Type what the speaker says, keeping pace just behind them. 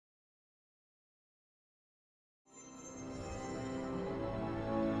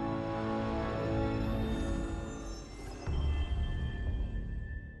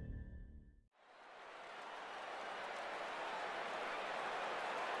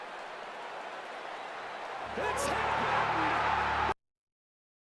It's happened!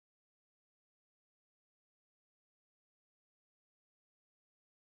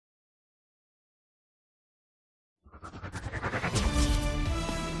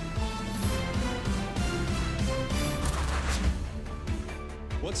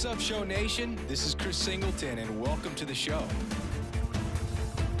 What's up, Show Nation? This is Chris Singleton, and welcome to the show.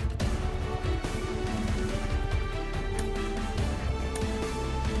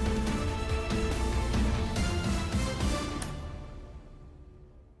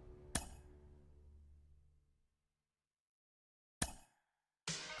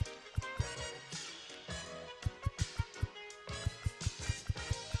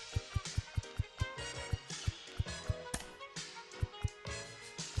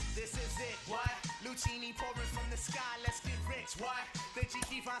 Lucini pouring from the sky, let's get rich, what? The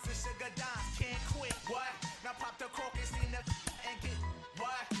G Vines and Sugar Dimes can't quit, what? Now pop the crocus in the and get,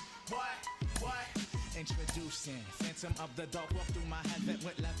 what? Introducing Phantom of the Dark, walk through my heaven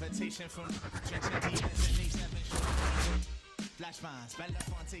with levitation from drenching demons and these seven shows. Flash vines,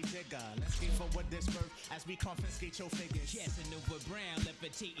 Belafonte Jigger, let's get forward this birth as we confiscate your figures. Casanova Brown,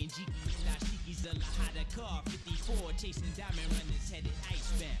 levitating Jiki and Lashiki's the Lahada car, 54, chasing diamond runners headed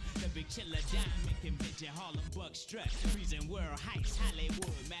icebound. The big chiller diamond convention, Harlem Buck strut, freezing world heights,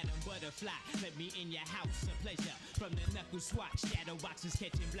 Hollywood, Madam Butterfly. Let me in your house, a pleasure. From the knuckle swatch, shadow boxes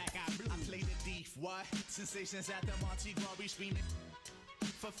catching black eye blue. I play the thief, what? Sensations at the Monte Gras, we screaming,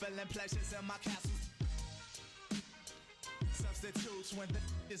 fulfilling pleasures in my castle. Substitutes when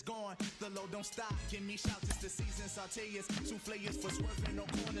the is gone, the load don't stop. Give me shouts, it's the season. Sauteers, souffleurs for swerving no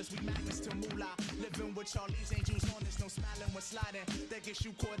corners. We magnets to moolah, living with Charlie's angels on us. No smiling when sliding. That gets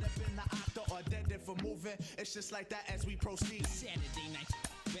you caught up in the octa or dead for moving. It's just like that as we proceed. Saturday night,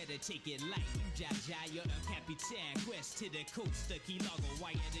 better take it light. You Jaja, you're a Capitan. Quest to the coast, the Key Largo,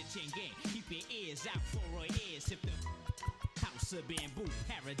 wire the chain gang. Keep your ears out for our ears. If the house of bamboo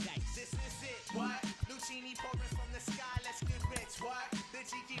paradise. This is it, what? Lucini pouring from the sky, let's get rich, what? The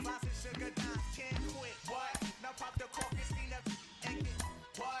G Vines and Sugar Dimes can't quit, what? Now pop the crocus, and get,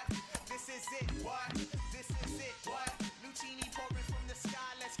 what? This is it, what? This is it, what? Lucini pouring from the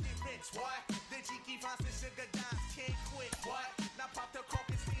sky, let's get rich, what? The G Vines and Sugar Dimes can't quit, what? Now pop the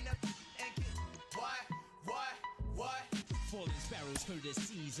crocus, and get, what? Falling sparrows,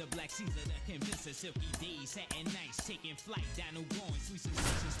 courtesies of Black Caesar, the convincer, silky days, satin nights, taking flight, dino going, sweet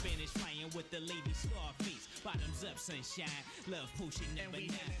sensation, Spanish flying with the lady Scarface, bottoms up, sunshine, love potion and number we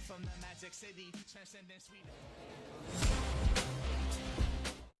 9. From the magic city, transcending sweet.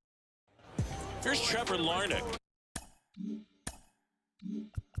 Here's Trevor Larnach.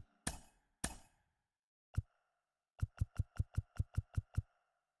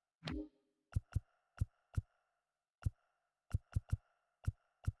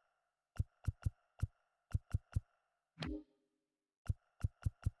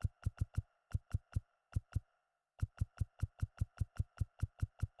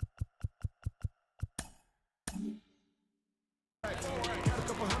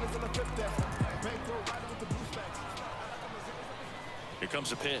 Here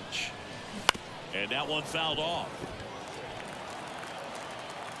comes a pitch. And that one fouled off.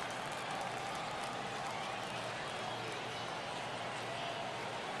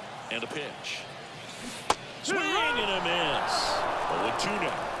 And a pitch. Swing and a miss. 0-2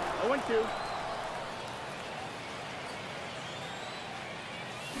 now. 0-2.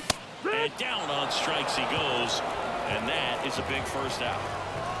 And down on strikes he goes. And that is a big first out.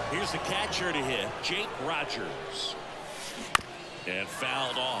 Here's the catcher to hit, Jake Rogers. And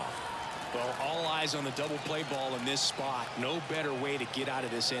fouled off. Well, all eyes on the double play ball in this spot. No better way to get out of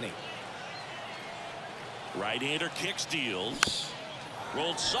this inning. Right-hander kicks, deals.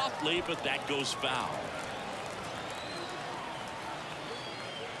 Rolled softly, but that goes foul.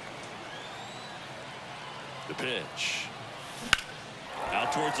 The pitch.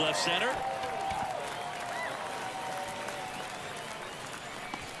 Out towards left center.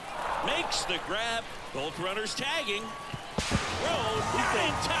 Makes the grab. Both runners tagging. Throw not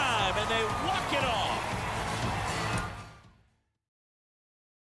in time, and they walk it off.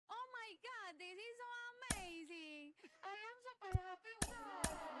 Oh my God, this is so amazing. I am super happy.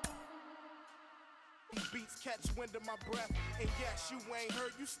 Beats catch wind of my breath, and yes, you ain't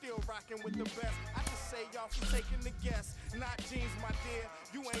heard, you still rocking with the best. I just say y'all for taking the guess, not jeans, my dear.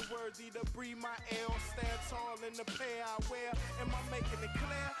 You ain't worthy to breathe my L. Stand tall in the pair I wear. Am I making it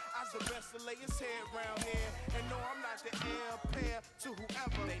clear? I's the best to lay his head round here, and no, I'm not the heir pair to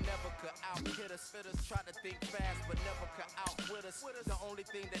whoever. They never could out-hit us. Fitters try to think fast, but never could outwit us. The only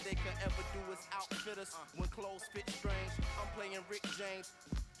thing that they could ever do is outfit us. When clothes fit strange, I'm playing Rick James.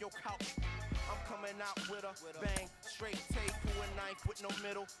 Your couch. I'm coming out with a bang. Straight tape, pull a knife with no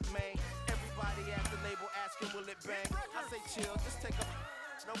middle, man. Everybody at the label asking, will it bang? I say chill, just take a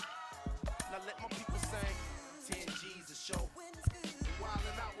nope. Now let my people sing. 10 G's a show.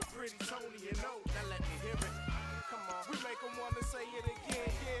 Wildin' out with Pretty Tony and O. Now let me hear it. Come on. We make them wanna say it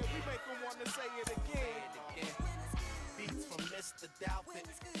again. Yeah, we make them wanna say it again. Beats from Mr. Doubted.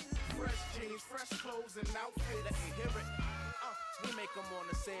 Fresh jeans, fresh clothes and outfit. Let me hear it. We make them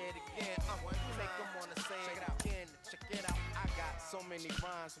wanna say it again. We make them wanna say it again. Check it out. I got so many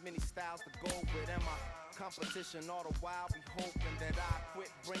rhymes, many styles to go with. And my competition all the while be hoping that I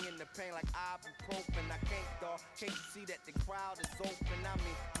quit bringing the pain like ibuprofen. I can't, dawg. Can't you see that the crowd is open? I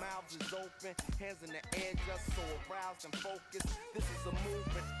mean, mouths is open, hands in the air just so aroused and focused. This is a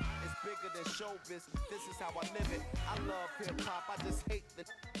movement. It's bigger than showbiz. This is how I live it. I love hip hop. I just hate the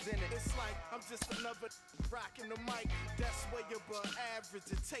in it. It's like I'm just another rocking the mic. That's where you're above average.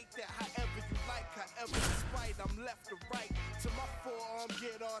 And take that however you like. However, despite I'm left to right. Till my forearm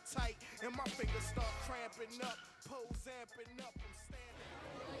get all tight and my fingers start cramping up. Pose amping up. I'm standing.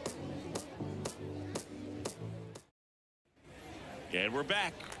 And we're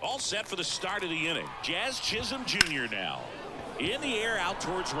back. All set for the start of the inning. Jazz Chisholm Jr. now. In the air out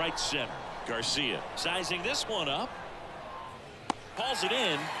towards right center. Garcia sizing this one up. Calls it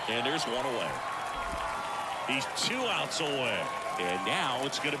in, and there's one away. He's 2 outs away. And now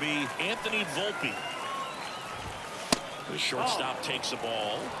it's going to be Anthony Volpe. The shortstop takes the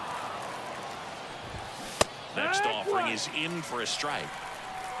ball. Next offering is in for a strike.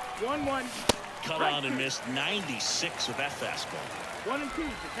 1-1. Cut on and missed 96 with that fastball. 1 and 2. The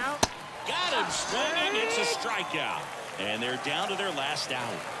count. Got him swinging. It's a strikeout. And they're down to their last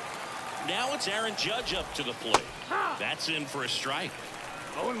out. Now it's Aaron Judge up to the plate. That's in for a strike.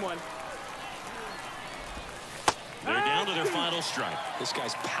 0-1. They're down to their final strike. This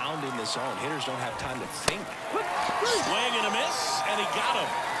guy's pounding the zone. Hitters don't have time to think. Swing and a miss, and he got him.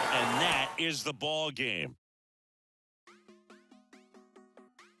 And that is the ball game.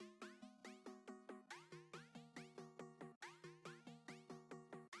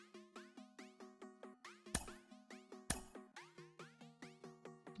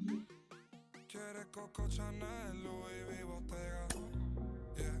 Quiere Coco Chanel, Louis V, Bottega.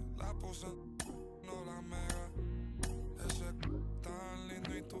 Yeah, la puse, no la mega. Ese tan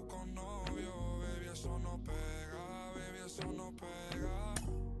lindo y tú con novio. Baby, eso no pega, baby, eso no pega.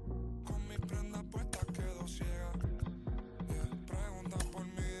 Con mis prendas puestas quedo ciega. Yeah, preguntan por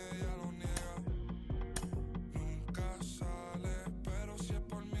mí, ella lo niega. Nunca sale, pero si es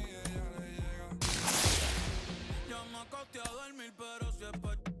por mí, ella le llega. Ya me acosté a dormir, pero si es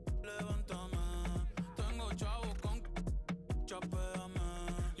por levántame. Tengo chavos con chapéame.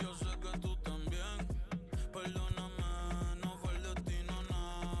 Yo sé que tú también. Perdóname, no fue el destino,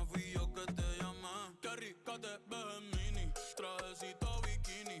 nada. Fui yo que te llamé. Qué rica te ves en mini. Trajecito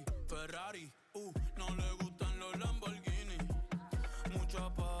bikini. Ferrari, no le gustan los Lamborghini. Mucha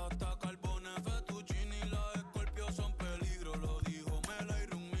pasta, carbones, fettuccini. Las Scorpio son peligro, lo dijo Mela y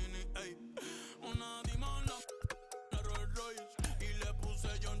Rumini. Ey, una dimala, la Rolls Royce. Y le puse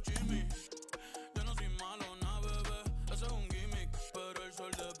John Chimmy. Yo no soy malo, na bebé, ese es un gimmick. Pero el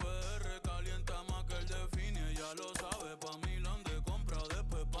sol de PR calienta más que el de Fini. Ella lo sabe, pa' Milán de compra,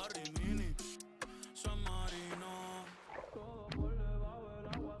 después pa' Rimini. San Marino, todo por debajo del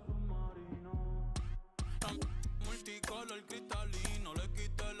agua submarino.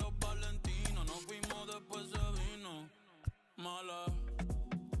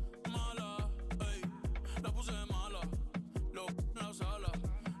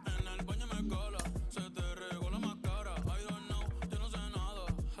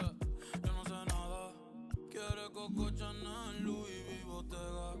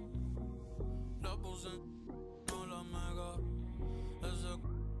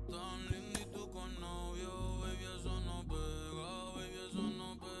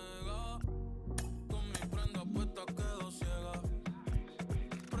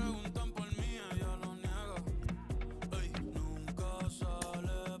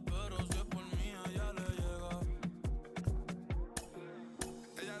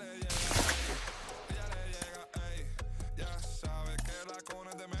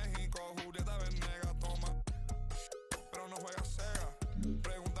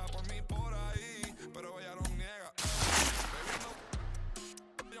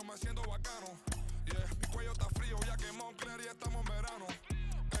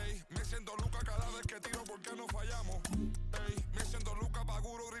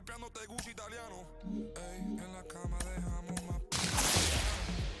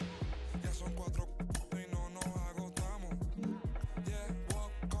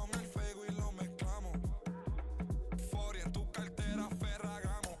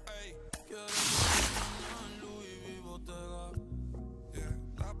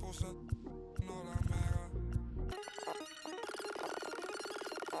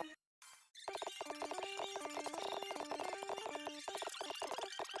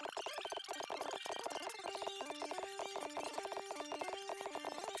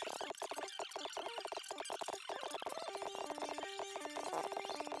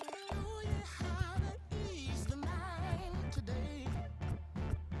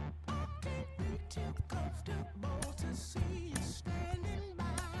 comfortable to see you standing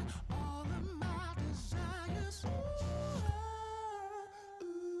by all of my desires.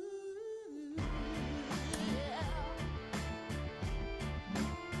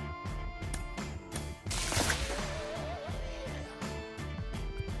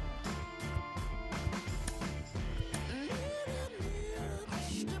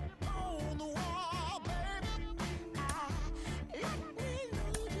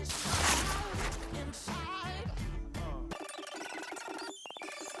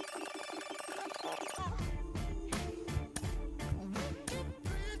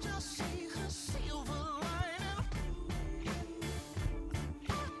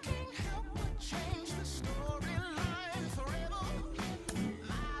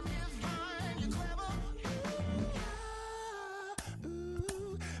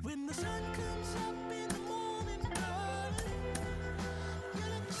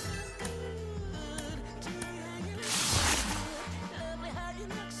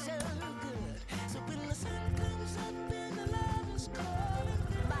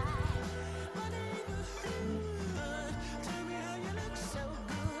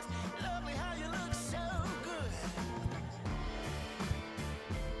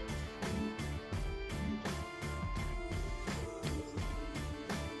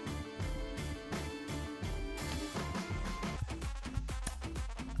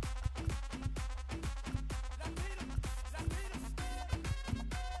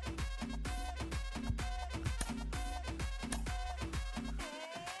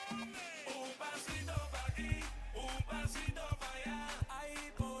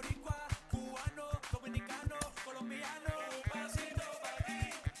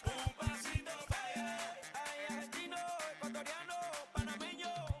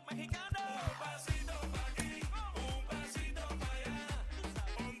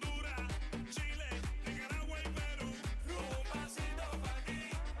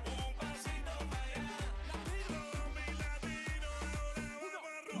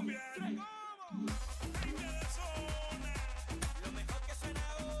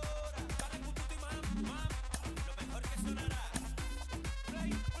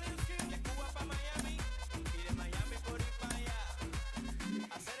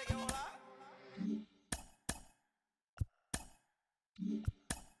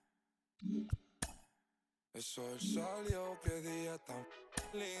 El sol salió, qué día tan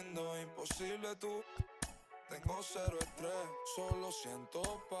lindo, imposible tú. Tengo cero estrés, solo siento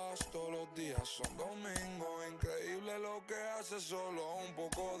paz, todos los días son domingo. Increíble lo que hace, solo un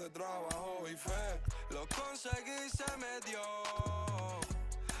poco de trabajo y fe. Lo conseguí, se me dio,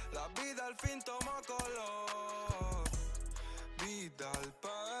 la vida al fin tomó color. Vida al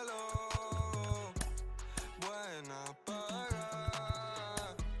palo, buena paga.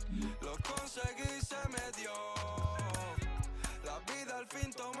 Lo conseguí, se me dio, la vida al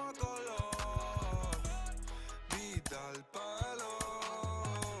fin tomó color. Vida al palo,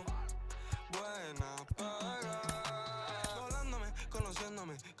 buena paga. Volándome,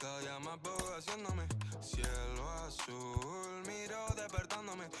 conociéndome, cada día más poco haciéndome. Cielo azul, miro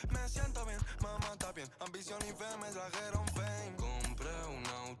despertándome. Me siento bien, mamá está bien. Ambición y fe me trajeron fame. Compré un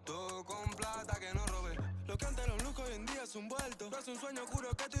auto con plata que no robé. Lo que antes los lujos hoy en día es un vuelto. No es un sueño oscuro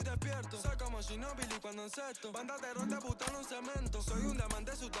que estoy despierto. Soy como Ginóbili cuando encesto. Banda de rock debutando un cemento. Soy un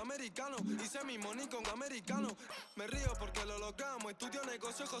diamante sudamericano. Hice mi money con americano. Me río porque lo logramos. Estudio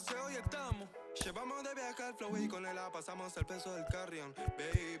negocio, José, hoy estamos. Llevamos de viaje al flow y con él pasamos el peso del carrión.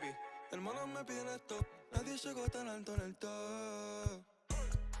 Baby, el mono me pide esto. Nadie llegó tan alto en el top.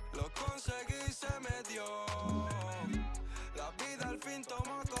 Lo conseguí, se me dio. La vida al fin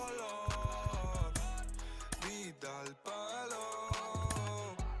tomó color. Vida al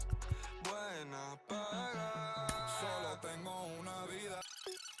palo, buena paga. Solo tengo una vida.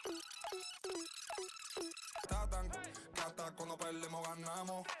 Está tan que hasta cuando perdemos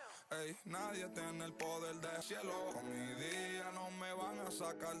ganamos. Ey, nadie tiene el poder del cielo. Con mi día no me van a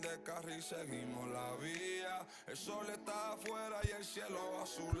sacar de carril. Seguimos la vía. El sol está afuera y el cielo a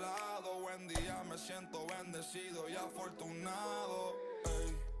su lado. Buen día, me siento bendecido y afortunado.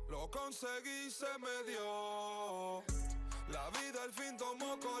 Ey, lo conseguí, se me dio. La vida al fin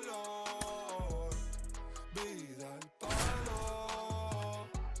tomó color. Vida al palo,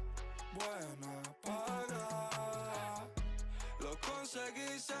 buena paga. Lo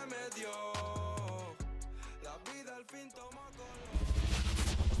conseguí, se me dio. La vida al fin tomó color.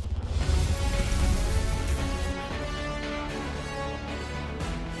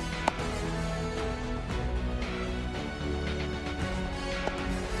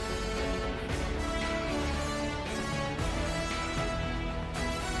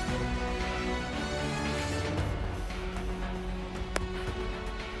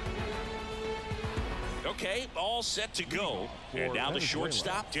 Okay, all set to go. And now the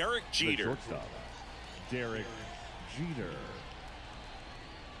shortstop, Derek Jeter. Shortstop, Derek Jeter.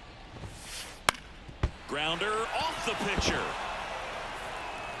 Grounder off the pitcher.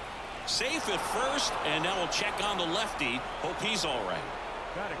 Safe at first, and now we'll check on the lefty. Hope he's all right.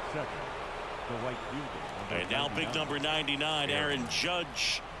 Batting second, the right fielder. And now big number 99, Aaron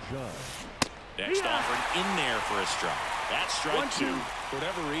Judge. Next Yeah. offered in there for a strike. That's strike 2. For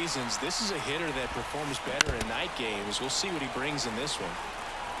whatever reasons, this is a hitter that performs better in night games. We'll see what he brings in this one.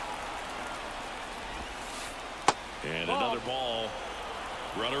 And another ball.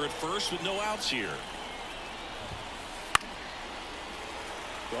 Runner at first with no outs here.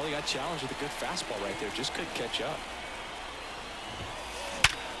 Well, he got challenged with a good fastball right there. Just couldn't catch up.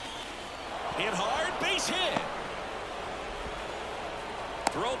 Hit hard, base hit.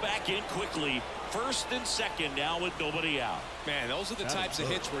 Throw back in quickly. First and second now with nobody out. Man, those are the types of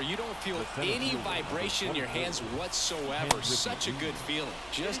hits where you don't feel any vibration in your hands whatsoever. Such a good feeling.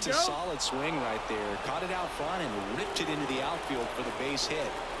 Just a solid swing right there. Caught it out front and ripped it into the outfield for the base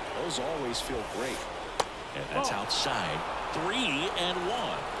hit. Those always feel great. And that's outside.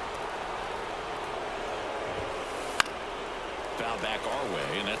 3-1. Foul back our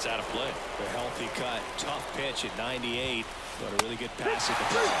way, and that's out of play. A healthy cut. Tough pitch at 98. But a really good pass at the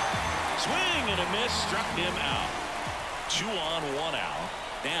ball. Swing and a miss. Struck him out. 2 on, 1 out.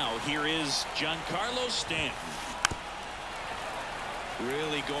 Now here is Giancarlo Stanton.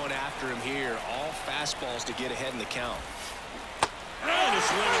 Really going after him here. All fastballs to get ahead in the count. And a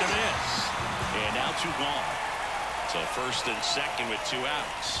swing and a miss. And now 2 gone. So first and second with 2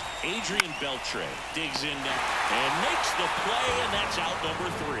 outs. Adrian Beltre digs in now and makes the play, and that's out number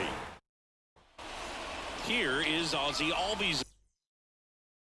 3. Here is Ozzie Albies.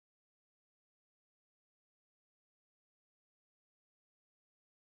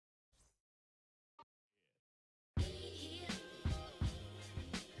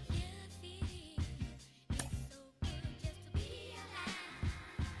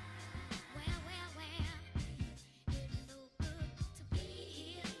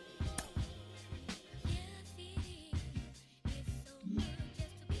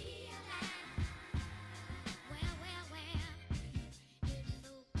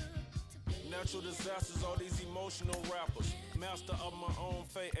 Natural disasters, all these emotional rappers. Master of my own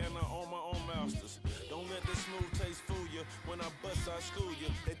fate and I own my own masters. Don't let this smooth taste fool you. When I bust, I school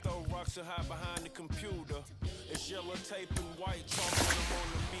you. They throw rocks and hide behind the computer. It's yellow tape and white chalk when I'm on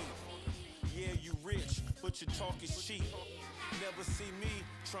the beat. Yeah, you rich, but your talk is cheap. Never see me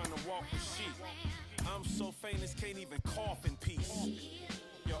trying to walk with sheep. I'm so famous, can't even cough in peace.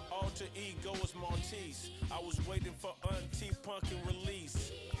 Your alter ego is Maltese. I was waiting for Auntie Punkin'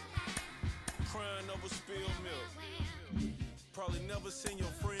 release. Crying over spilled milk. Probably never seen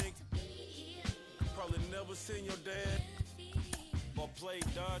your friend. Probably never seen your dad. Or played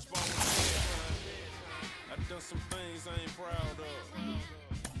dodgeball with dad. I done some things I ain't proud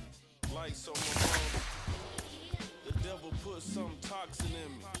of. Like so my mom. The devil put some toxin in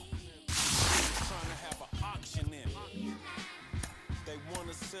me. Trying to have an auction in me. They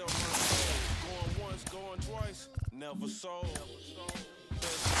wanna sell my soul. Going once, going twice. Never sold. That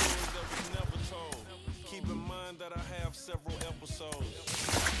story that was never told. Keep in mind that I have several episodes.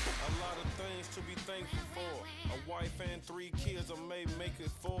 A lot of things to be thankful for. A wife and 3 kids, I may make it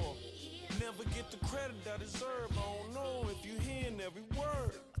 4. Never get the credit I deserve. I don't know if you hearing every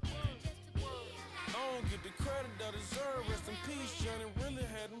word. I don't get the credit I deserve. Rest in peace, Johnny really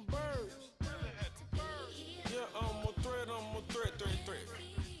had them birds. Yeah, I'm a threat, threat.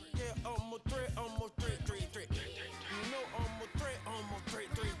 Yeah, I'm a threat, threat. You know I'm a threat,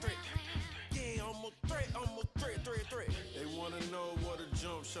 threat. Yeah, I'm a threat, threat. They wanna know where the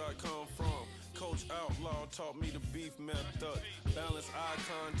jump shot come from. Coach Outlaw taught me the beef method. Balance eye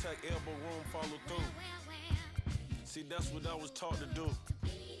contact, elbow room, follow through. See, that's what I was taught to do.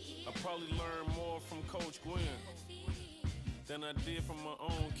 I probably learned more from Coach Gwen than I did from my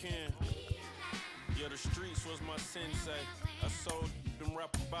own kin. Yeah, the streets was my sensei. I sold them,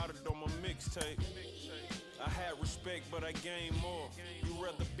 rap about it on my mixtape. I had respect, but I gained more. You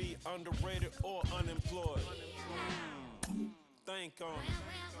rather be underrated or unemployed? Think on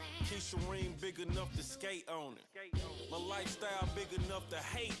it. Keisha Ream big enough to skate on it. My lifestyle big enough to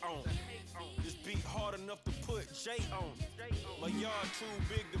hate on it. This beat hard enough to put J on it. My yard too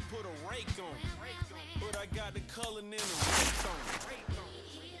big to put a rake on it. But I got the color in the rake on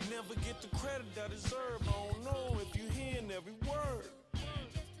it. Never get the credit I deserve. I don't know if you hearing every word.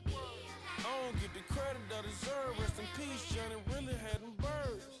 I don't get the credit I deserve. Rest in peace, Johnny really had them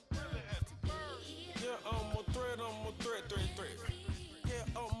birds. Yeah, I'm a threat, threat. Yeah,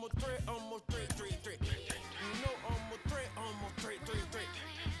 I'm a threat, threat.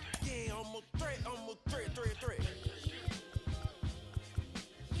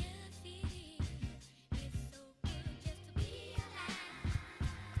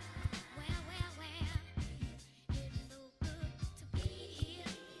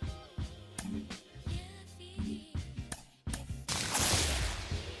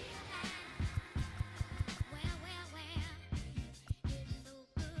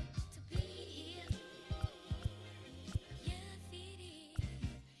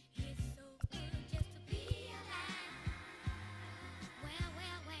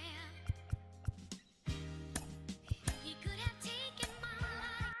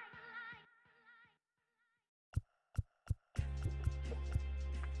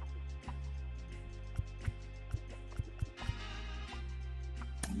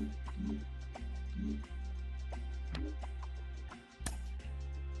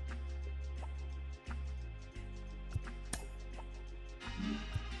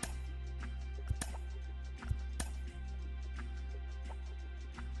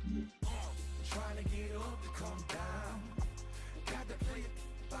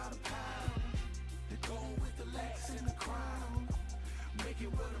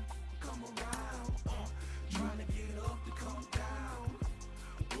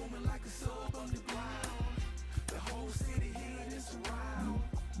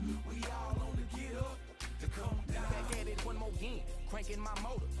 cranking my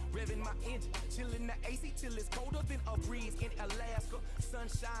motor, revving my engine, chilling the AC till it's colder than a breeze in Alaska.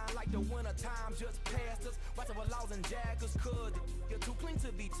 Sunshine like the winter time just passed us. Watching for laws and jackers, cause you're too clean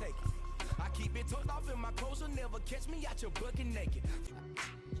to be taken. I keep it tucked off in my clothes, you'll never catch me out your bucket naked.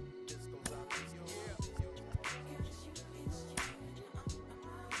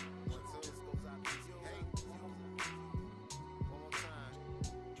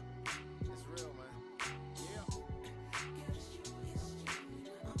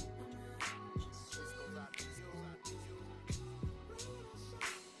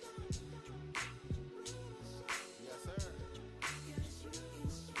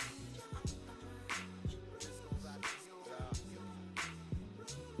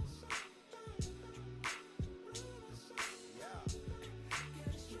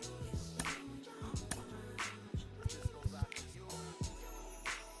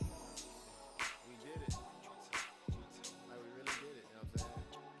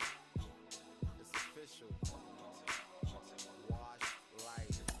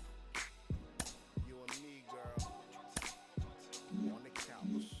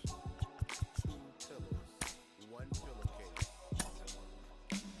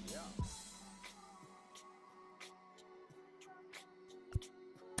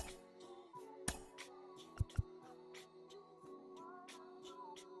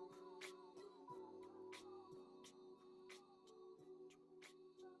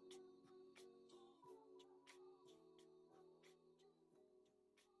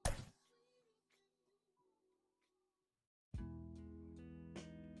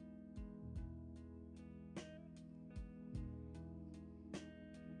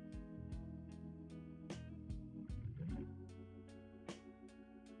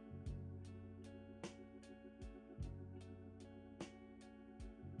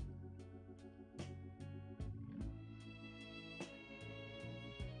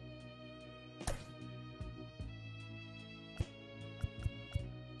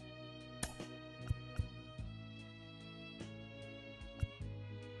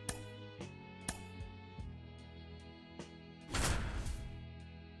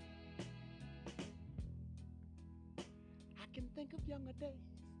 I can think of younger days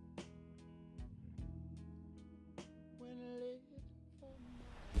when I lived for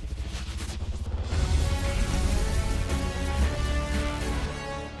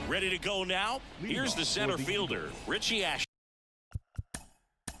Ready to go now? Here's the center fielder, Richie Ash.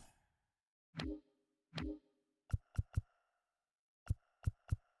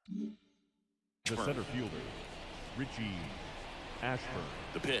 The center fielder, Richie Ashburn.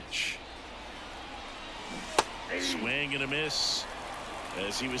 The pitch. Swing and a miss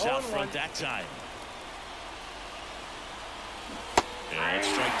as he was out front that time. And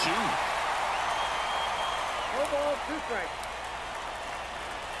strike two. No ball, 2 strikes.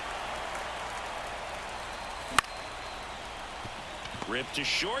 Ripped to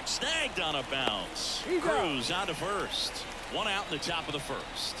short, snagged on a bounce. Cruz out to first. 1 out in the top of the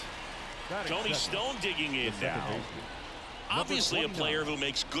first. Tony Stone digging in now. Obviously a player who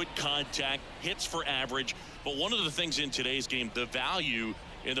makes good contact, hits for average, but one of the things in today's game, the value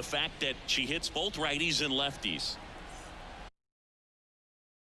in the fact that she hits both righties and lefties.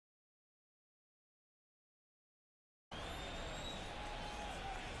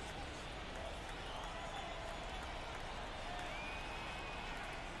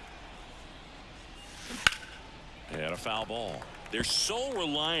 And a foul ball. They're so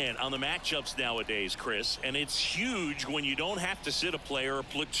reliant on the matchups nowadays, Chris, and it's huge when you don't have to sit a player or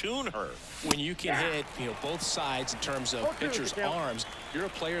platoon her. When you can hit, both sides in terms of pitchers' arms, you're a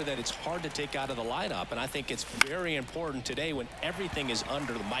player that it's hard to take out of the lineup, and I think it's very important today when everything is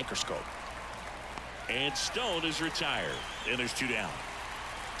under the microscope. And Stone is retired, and there's 2 down.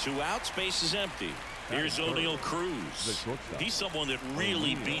 2 out, space is empty. Here's O'Neal Cruz. He's someone that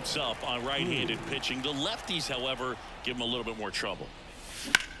really beats up on right-handed pitching. The lefties, however, give him a little bit more trouble.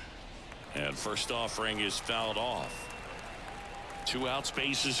 And first offering is fouled off. 2 out,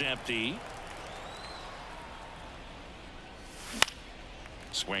 space is empty.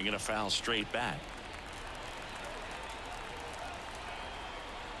 Swing and a foul straight back.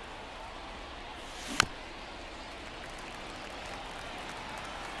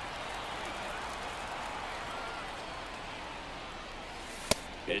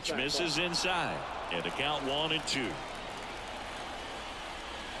 Pitch misses inside, and the count 1-2.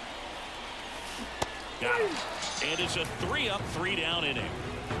 Got him. And it's a 3-up, 3-down inning.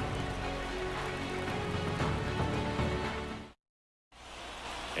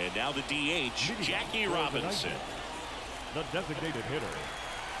 And now the DH, Jackie Robinson. The designated hitter,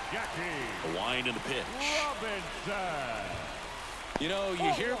 Jackie The line in the pitch. Robinson. You know,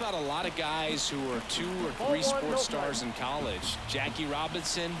 you hear about a lot of guys who are 2 or 3 sports stars in college. Jackie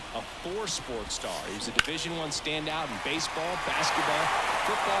Robinson, a 4-sport star. He was a Division I standout in baseball, basketball,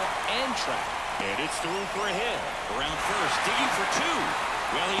 football, and track. And it's through for a hit. Around first, digging for 2.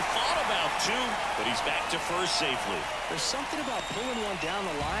 Well, he thought about 2, but he's back to first safely. There's something about pulling one down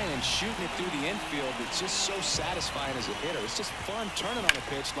the line and shooting it through the infield that's just so satisfying as a hitter. It's just fun turning on a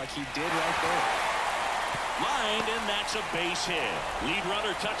pitch like he did right there. Lined, and that's a base hit. Lead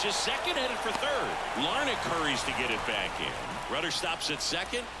runner touches second, headed for third. Larnach hurries to get it back in. Runner stops at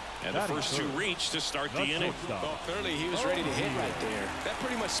second, and the first 2 reach to start the inning. Well, clearly he was ready to hit right there. That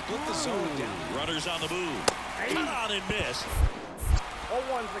pretty much split the zone down. Runners on the move. Cut on and miss.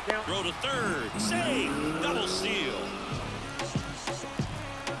 0-1's the count. Throw to third. Save. Double steal.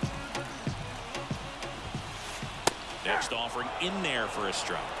 Next offering in there for a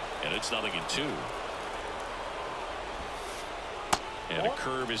strike. And it's 0-2. And a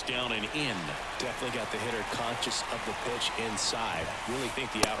curve is down and in. Definitely got the hitter conscious of the pitch inside. Really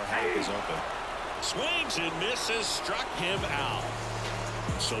think the outer half is open. Swings and misses. Struck him out.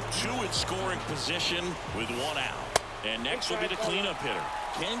 So 2 in scoring position with 1 out. And next will be the cleanup hitter,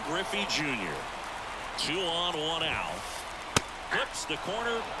 Ken Griffey Jr. 2 on, 1 out. Clips the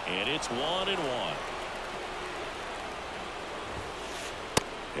corner, and it's 1-1.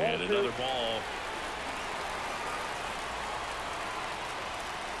 And another ball.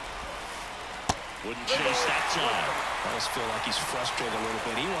 Wouldn't chase that time. I just feel like he's frustrated a little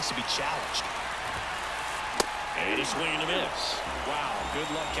bit. He wants to be challenged. And a swing and a miss. Wow, good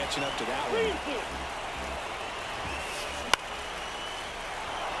luck catching up to that one.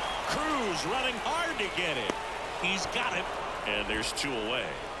 Cruz running hard to get it. He's got it. And there's 2 away.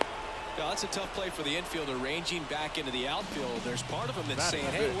 Now, that's a tough play for the infielder, ranging back into the outfield. There's part of him that's saying,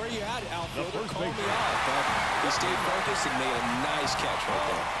 hey, where you at, outfielder? Call me out. But he stayed focused and made a nice catch right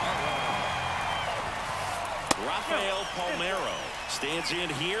there. Rafael Palmeiro stands in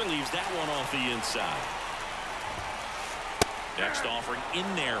here, leaves that one off the inside. Next offering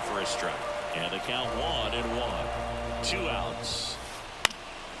in there for a strike. And the count 1-1. 2 outs.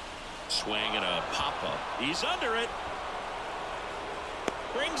 Swing and a pop-up. He's under it.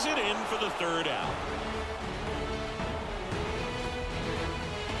 Brings it in for the 3rd out.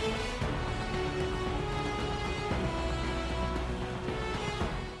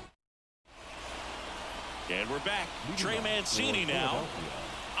 And we're back. Trey Mancini now.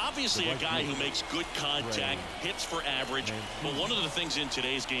 Obviously a guy who makes good contact, hits for average. But one of the things in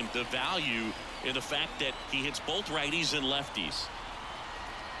today's game, the value in the fact that he hits both righties and lefties.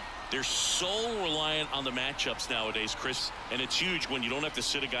 They're so reliant on the matchups nowadays, Chris, and it's huge when you don't have to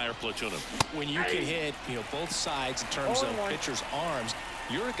sit a guy or platoon him. When you can hit, both sides in terms of pitchers' arms,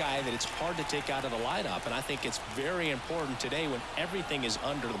 you're a guy that it's hard to take out of the lineup, and I think it's very important today when everything is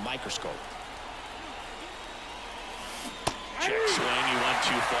under the microscope. Check swing, he went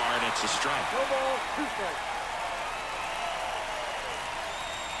too far, and it's a strike. No ball, 2 strikes.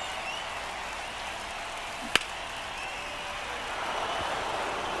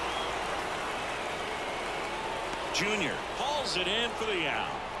 Junior hauls it in for the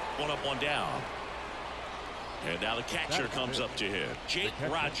out. 1 up, 1 down. And now the catcher comes up to him. Jake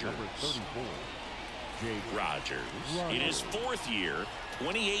Rogers. Rogers in his 4th year,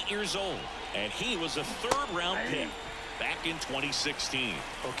 28 years old. And he was a 3rd-round pick back in 2016.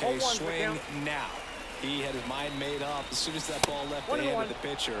 Okay, swing now. He had his mind made up. As soon as that ball left the hand of the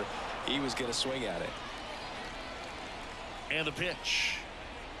pitcher, he was going to swing at it. And the pitch.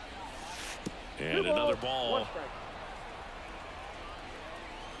 And another ball.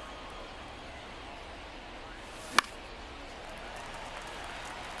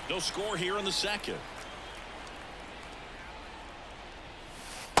 No score here in the 2nd.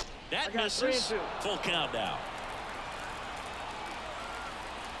 That misses. Full count now.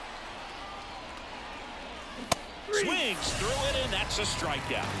 Swings through it, and that's a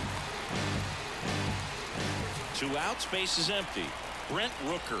strikeout. 2 outs, base is empty. Brent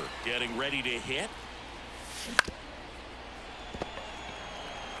Rooker getting ready to hit.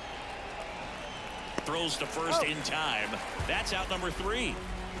 Throws to first in time. That's out number 3.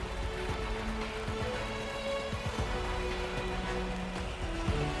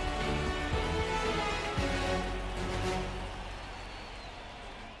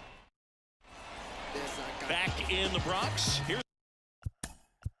 Back in the Bronx. Here's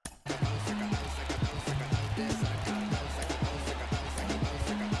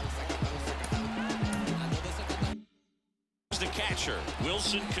the catcher,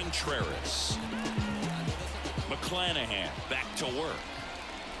 Wilson Contreras. McClanahan back to work.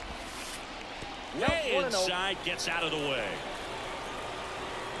 Way inside, gets out of the way.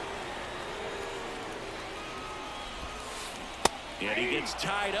 And he gets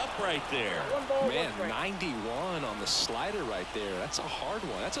tied up right there. Man, 91 on the slider right there. That's a hard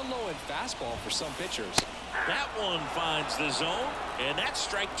one. That's a low-end fastball for some pitchers. That one finds the zone, and that's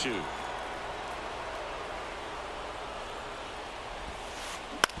strike 2.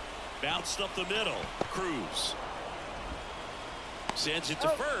 Bounced up the middle. Cruz sends it to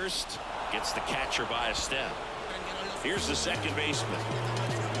first. Gets the catcher by a step. Here's the second baseman.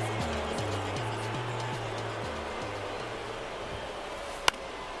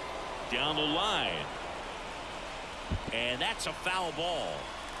 Down the line. And that's a foul ball.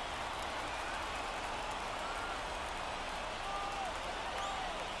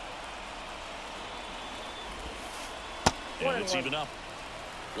 And it's even up.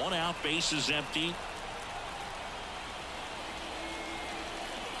 1 out, base is empty.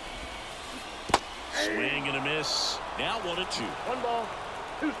 Swing and a miss. Now 1-2. 1 ball,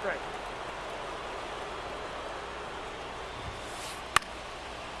 2 strikes.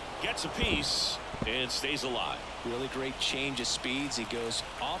 Gets a piece and stays alive. Really great change of speeds. He goes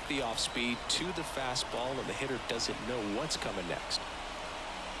off the off speed to the fastball, and the hitter doesn't know what's coming next.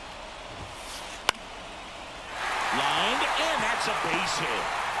 Lined, and that's a base hit.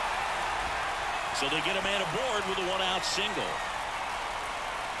 So they get a man aboard with a 1-out single.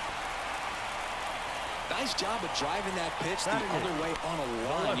 Nice job of driving that pitch the other way on a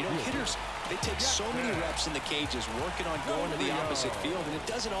line. You know, hitters, they take so many reps in the cages working on going to the opposite field, and it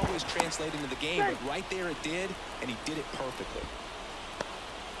doesn't always translate into the game, but right there it did, and he did it perfectly.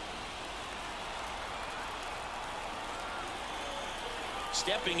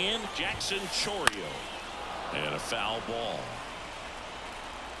 Stepping in, Jackson Chourio. And a foul ball.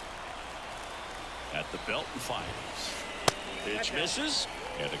 At the belt and fires. Pitch misses,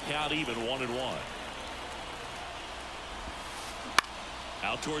 and the count even 1-1.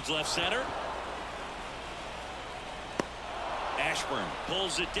 Out towards left center. Ashburn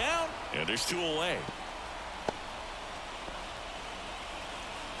pulls it down, and there's 2 away.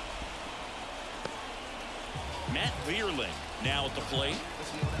 Matt Vierling now at the plate.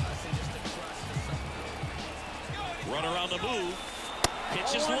 Runner on the move.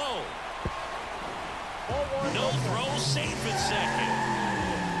 Pitch is low. No throw, safe at second.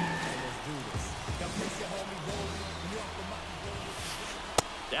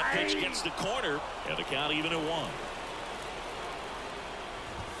 That pitch gets the corner, and the count even at 1.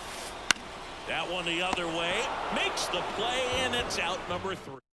 That one the other way. Makes the play, and it's out number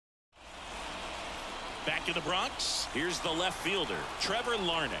 3. Back in the Bronx, here's the left fielder, Trevor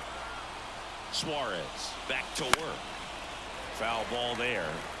Larnach. Suarez back to work. Foul ball there.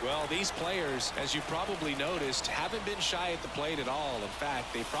 Well, these players, as you probably noticed, haven't been shy at the plate at all. In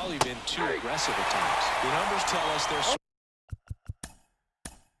fact, they've probably been too aggressive at times. The numbers tell us they're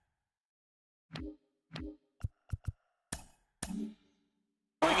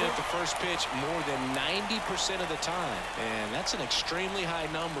swinging at the first pitch more than 90% of the time, and that's an extremely high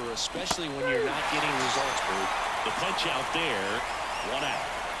number, especially when you're not getting results, Bert. The punch out there, 1 out.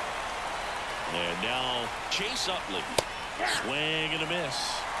 And now Chase Utley. Swing and a miss.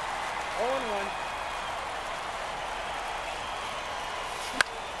 0-1.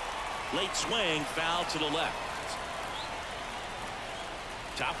 Late swing, foul to the left.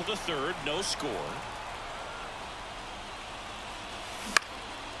 Top of the 3rd, no score.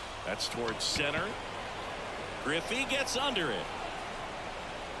 That's towards center. Griffey gets under it.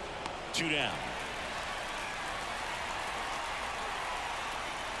 2 down.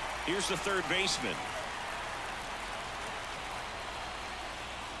 Here's the 3rd baseman.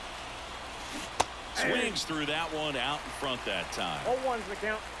 Swings through that one, out in front that time. 0-1's the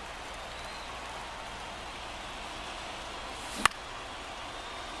count.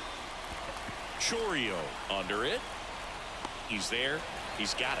 Chourio under it. He's there.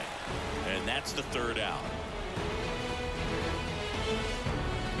 He's got it. And that's the 3rd out.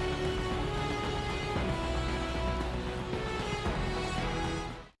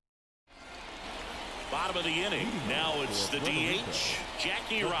 Bottom of the inning. Now it's the DH,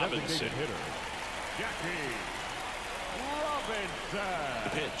 Jackie Robinson. Jackie Robinson. The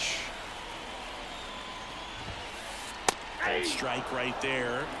pitch. Full strike right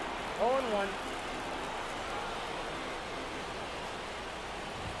there. 0-1.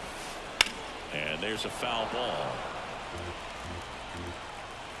 And there's a foul ball.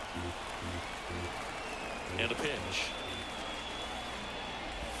 And a pitch.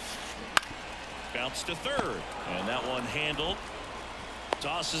 Bounce to 3rd. And that one handled.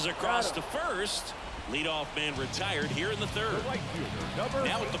 Tosses across to first. Leadoff man retired here in the 3rd.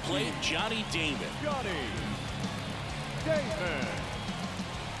 Now at the plate, Johnny Damon. Johnny Damon.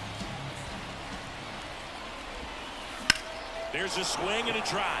 There's a swing and a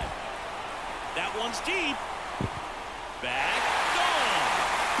drive. That one's deep. Back. Gone.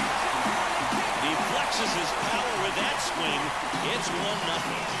 He flexes his power with that swing. It's 1-0.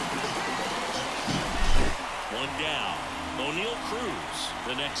 One down. O'Neal Cruz,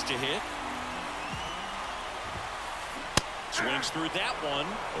 the next to hit. Swings through that one.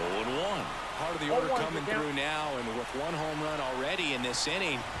 0-1. Part of the order coming through now, and with one home run already in this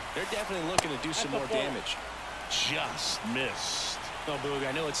inning, they're definitely looking to do some more damage. Just missed. No, Boog,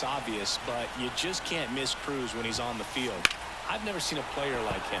 I know it's obvious, but you just can't miss Cruz when he's on the field. I've never seen a player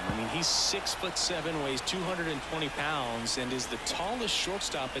like him. I mean, he's 6'7", weighs 220 pounds, and is the tallest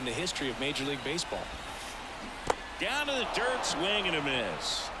shortstop in the history of Major League Baseball. Down to the dirt, swing and a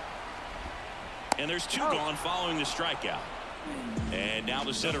miss. And there's two gone following the strikeout. And now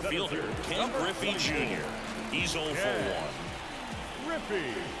the center fielder, Ken Griffey Jr. He's 0 for 1.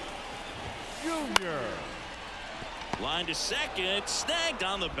 Griffey Jr. Line to second, snagged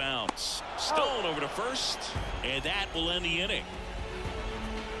on the bounce. Stone over to first, and that will end the inning.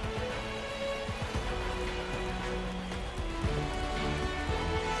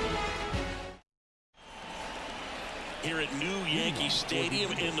 Here at New Yankee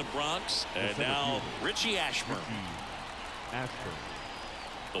Stadium in the Bronx, and now Richie Ashburn.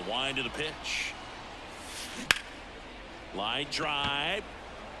 The wind to the pitch. Line drive.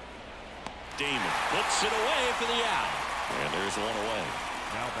 Damon puts it away for the out. And there's one away.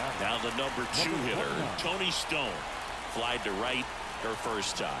 Now the number 2 hitter, Tony Stone. Flied to right her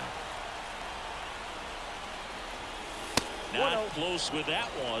first time. Not close with that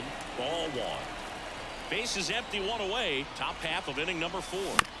one. Ball 1. Base is empty, 1 away. Top half of inning number 4.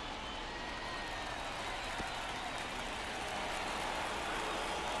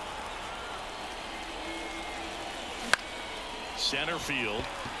 Center field.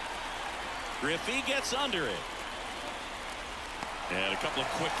 Griffey gets under it. And a couple of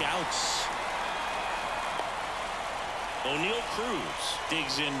quick outs. O'Neal Cruz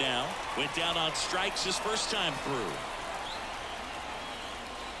digs in now. Went down on strikes his first time through.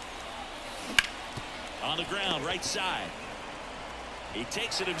 On the ground, right side. He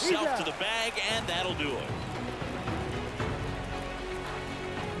takes it himself to the bag, and that'll do it.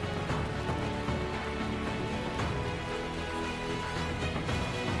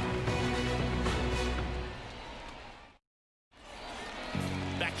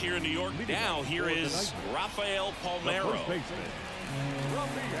 Back here in New York now, here is Rafael Palmeiro.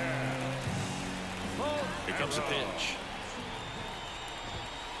 Here comes the pitch.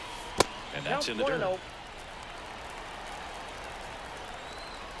 And that's in the dirt.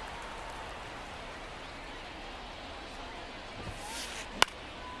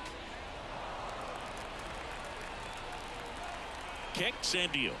 Kicks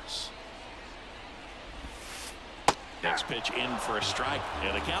and deals. Next pitch in for a strike.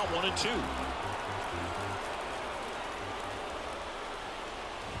 And a count 1-2.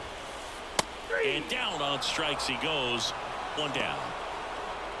 And down on strikes he goes. 1 down.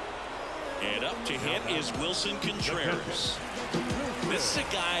 And up to hit is Wilson Contreras. This is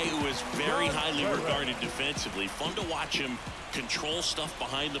a guy who is very highly regarded defensively. Fun to watch him control stuff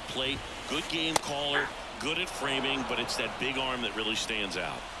behind the plate. Good game caller. Good at framing, but it's that big arm that really stands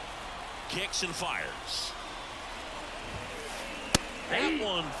out. Kicks and fires. That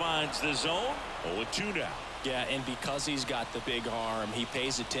one finds the zone. 0-2 now. Yeah, and because he's got the big arm, he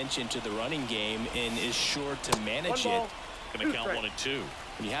pays attention to the running game and is sure to manage it. Going to count 1-2.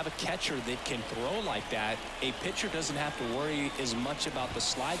 When you have a catcher that can throw like that, a pitcher doesn't have to worry as much about the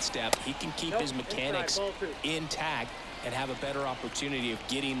slide step. He can keep his mechanics intact and have a better opportunity of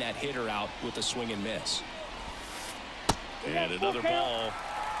getting that hitter out with a swing and miss. And another ball.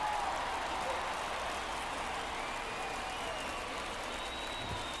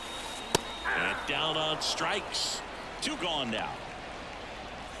 And down on strikes. 2 gone now.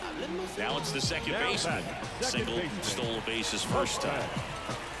 Now it's the second baseman. Single, stole a base his first time.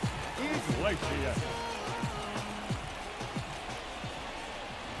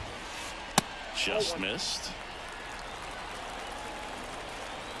 Just missed.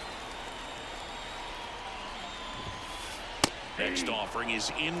 Next offering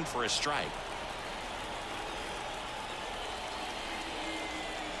is in for a strike.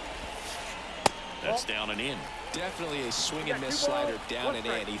 That's down and in. Definitely a swing and miss slider down and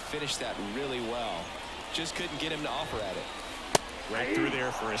in. He finished that really well. Just couldn't get him to offer at it. Right through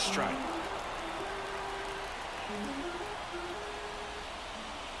there for a strike.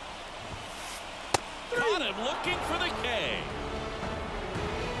 Caught him looking for the K.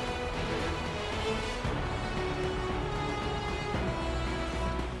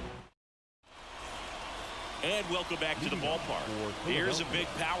 And welcome back to the ballpark. Here's a big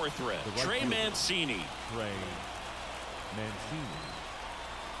power threat. Trey Mancini. Trey Mancini.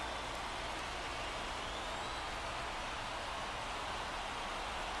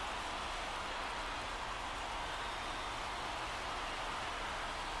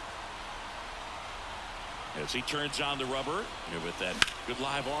 As he turns on the rubber, and with that good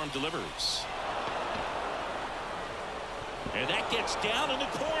live arm delivers. And that gets down in the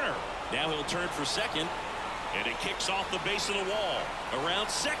corner. Now he'll turn for second. And it kicks off the base of the wall. Around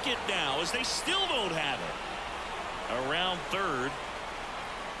second now as they still don't have it. Around third.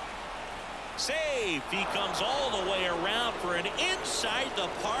 Safe. He comes all the way around for an inside the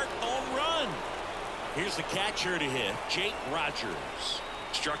park home run. Here's the catcher to hit, Jake Rogers.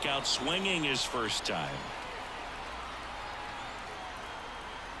 Struck out swinging his first time.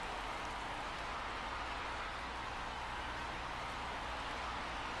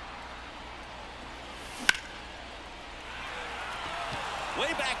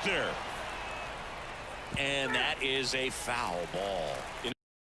 Way back there. And that is a foul ball.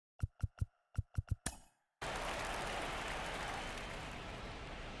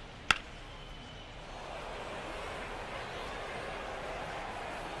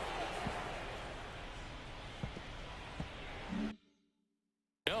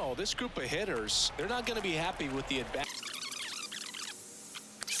 No, this group of hitters, they're not going to be happy with the advantage.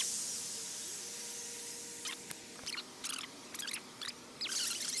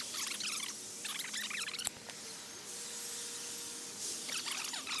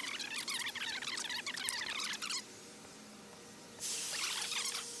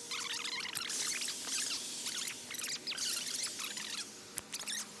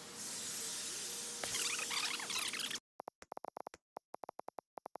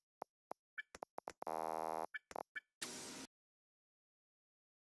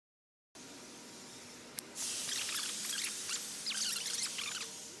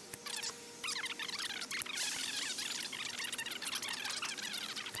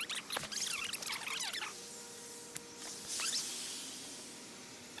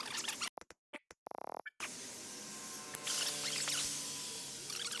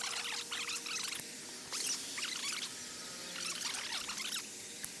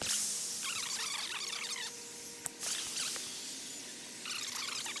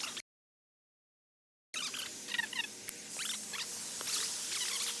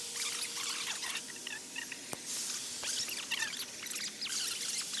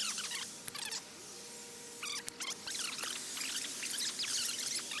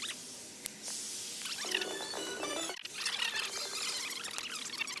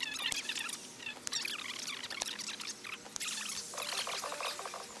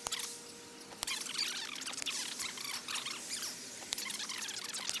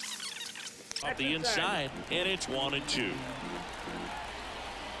 Off the inside, and it's 1-2.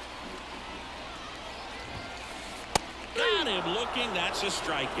 Got him looking. That's a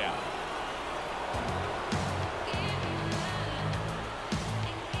strikeout.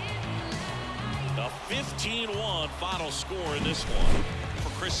 A 15-1 final score in this one. For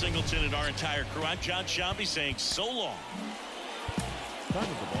Chris Singleton and our entire crew, I'm John Shambi saying so long. Time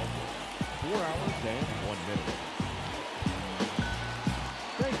of the ball game, 4 hours and 1 minute.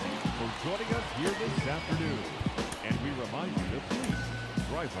 Thank you for joining us here this afternoon. And we remind you to please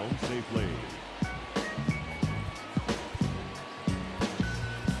drive home safely.